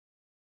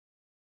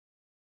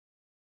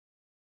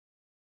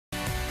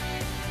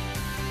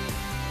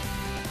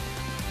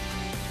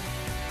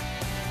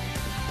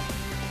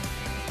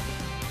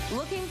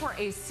looking for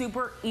a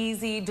super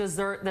easy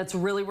dessert that's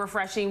really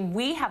refreshing,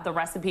 we have the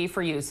recipe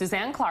for you.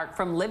 Suzanne Clark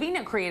from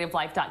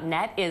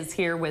livingacreativelife.net is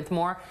here with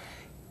more.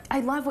 I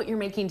love what you're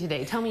making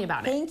today. Tell me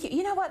about it. Thank you.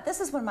 You know what? This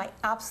is one of my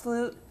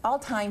absolute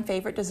all-time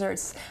favorite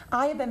desserts.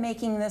 I have been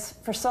making this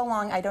for so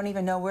long, I don't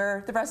even know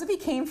where the recipe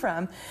came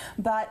from.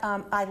 But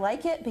I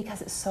like it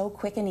because it's so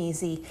quick and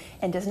easy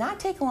and does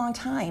not take a long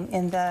time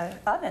in the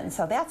oven,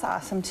 so that's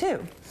awesome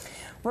too.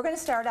 We're going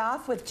to start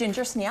off with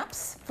ginger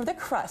snaps for the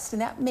crust,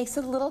 and that makes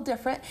it a little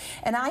different.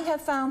 And I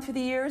have found through the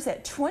years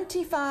that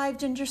 25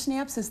 ginger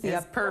snaps is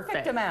the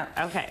perfect amount.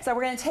 Okay. So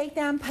we're going to take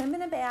them, put them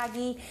in a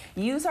baggie,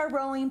 use our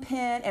rolling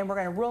pin, and we're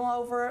going to roll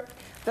over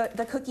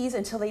the cookies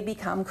until they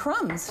become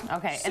crumbs.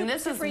 Okay, and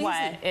this is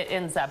what it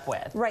ends up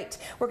with. Right.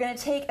 We're going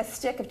to take a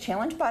stick of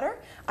challenge butter.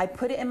 I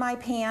put it in my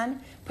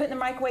pan, put it in the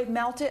microwave,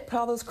 melt it, put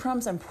all those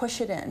crumbs, and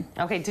push it in.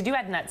 Okay, did you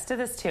add nuts to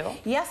this too?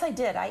 Yes, I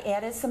did. I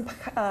added some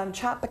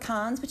chopped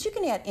pecans, but you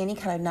can add any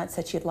kind of nuts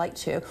that you'd like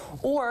to.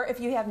 Or if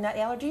you have nut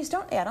allergies,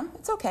 don't add them.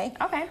 It's okay.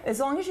 Okay. As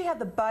long as you have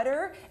the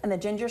butter and the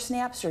ginger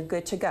snaps, you're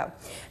good to go.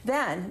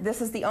 Then,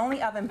 this is the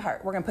only oven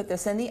part. We're going to put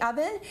this in the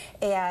oven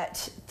at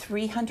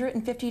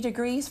 350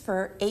 degrees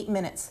for 8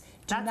 minutes.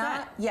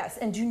 Yes,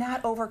 and do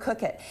not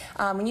overcook it.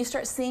 When you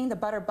start seeing the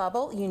butter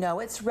bubble, you know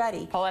it's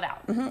ready. Pull it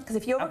out. Because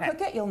if you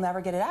overcook it, you'll never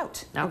get it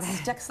out. Okay. It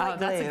sticks like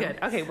glue. That's good.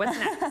 Okay, what's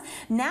next?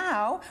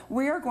 Now,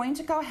 we're going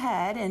to go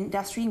ahead, and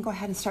Dusty, you can go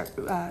ahead and start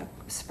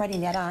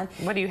spreading that on.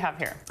 What do you have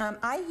here?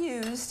 I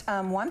used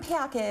 1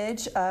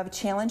 package of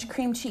Challenge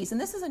cream cheese, and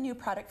this is a new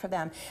product for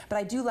them, but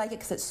I do like it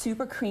because it's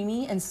super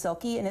creamy and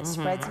silky, and it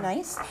spreads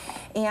nice.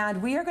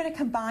 And we are going to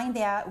combine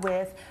that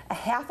with a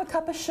 ½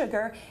 cup of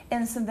sugar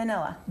and some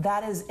vanilla.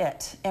 That is it.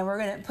 And we're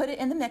going to put it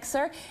in the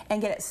mixer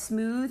and get it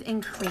smooth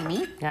and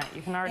creamy. Yeah,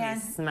 you can already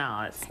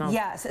smell it. It smells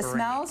Yes, it great.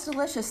 smells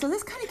delicious. So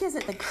this kind of gives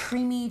it the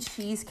creamy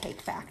cheesecake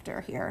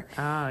factor here.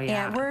 Oh,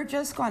 yeah. And we're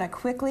just going to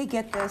quickly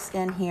get this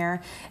in here.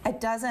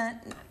 It doesn't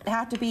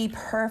have to be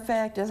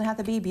perfect. It doesn't have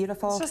to be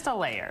beautiful. It's just a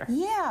layer.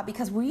 Yeah,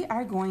 because we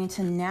are going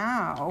to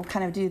now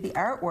kind of do the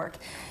artwork.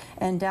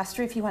 And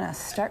Dusty, if you want to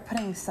start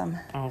putting some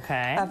of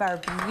our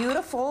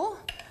beautiful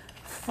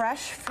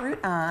fresh fruit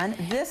on.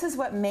 This is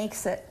what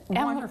makes it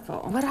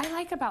wonderful. What I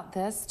like about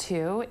this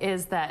too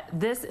is that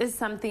this is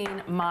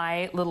something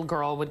my little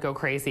girl would go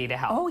crazy to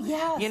help. Oh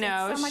yes, you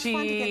know, it's so much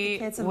fun to get the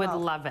kids involved.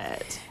 Would love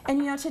it. And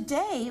you know,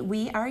 today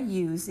we are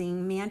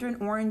using mandarin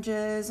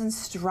oranges and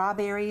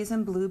strawberries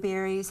and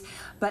blueberries.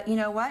 But you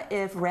know what?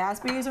 If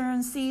raspberries are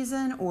in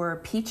season, or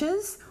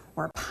peaches,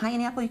 or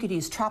pineapple, you could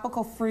use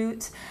tropical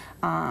fruit.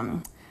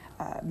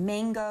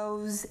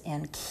 Mangoes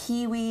and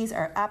kiwis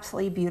are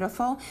absolutely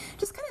beautiful.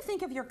 Just kind of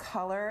think of your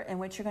color and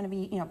what you're going to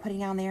be,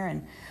 putting on there.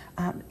 And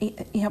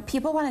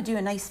people want to do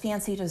a nice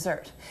fancy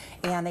dessert,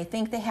 and they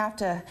think they have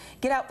to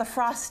get out the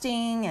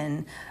frosting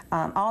and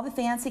all the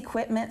fancy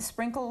equipment,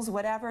 sprinkles,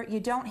 whatever. You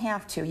don't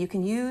have to. You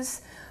can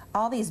use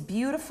all these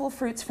beautiful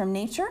fruits from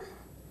nature.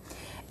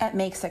 It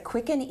makes it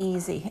quick and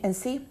easy. And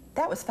see,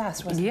 that was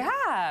fast, wasn't it?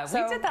 Yeah,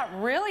 we did that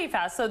really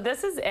fast. So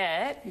this is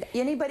it.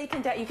 Anybody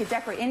can, you can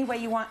decorate any way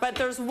you want. But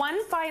there's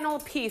one final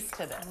piece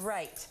to this.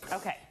 Right.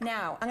 Okay.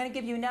 Now, I'm going to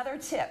give you another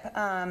tip.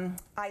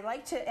 I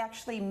like to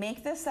actually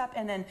make this up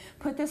and then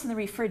put this in the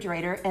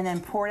refrigerator and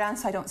then pour it on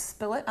so I don't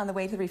spill it on the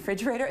way to the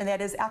refrigerator, and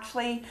that is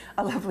actually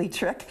a lovely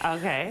trick.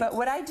 Okay. But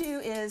what I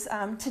do is,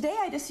 today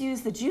I just use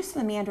the juice of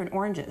the mandarin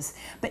oranges,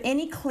 but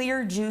any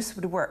clear juice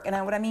would work.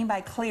 And what I mean by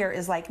clear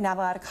is like not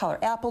a lot of color.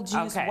 Apple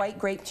juice, white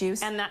grape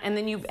juice. And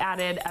then you've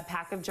added a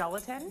pack of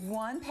gelatin?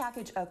 1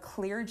 package of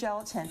clear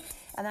gelatin.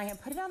 And I'm going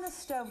to put it on the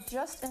stove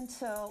just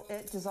until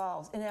it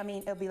dissolves. And I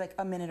mean, it'll be like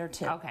a minute or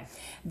 2. Okay.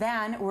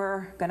 Then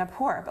we're going to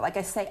pour. But like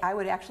I say, I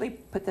would actually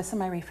put this in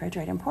my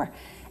refrigerator and pour.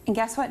 And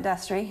guess what,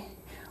 Dusty?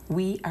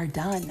 We are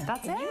done.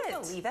 That's Can you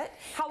believe it?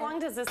 How long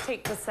does this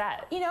take to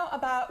set? You know,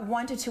 about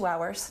 1 to 2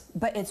 hours,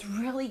 but it's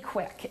really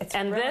quick.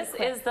 And really this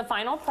quick. is the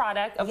final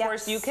product. Of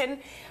course, you can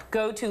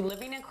go to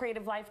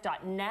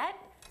livingacreativelife.net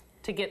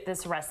to get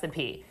this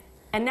recipe.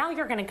 And now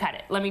you're going to cut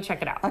it. Let me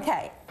check it out.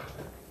 Okay.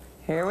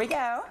 Here we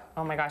go.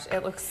 Oh my gosh,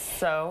 it looks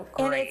so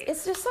great. And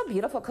it's just so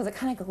beautiful because it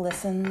kind of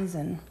glistens.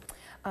 And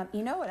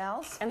you know what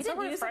else? And we so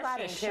didn't use a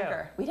lot of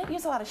sugar. Too. We didn't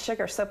use a lot of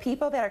sugar. So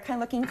people that are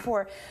kind of looking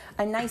for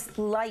a nice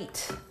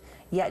light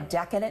yet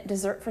decadent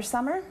dessert for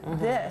summer,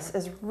 this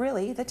is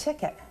really the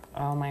ticket.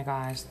 Oh my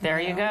gosh.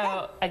 There you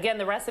go. Again,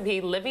 the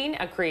recipe,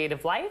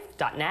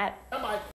 livingacreativelife.net. Bye-bye.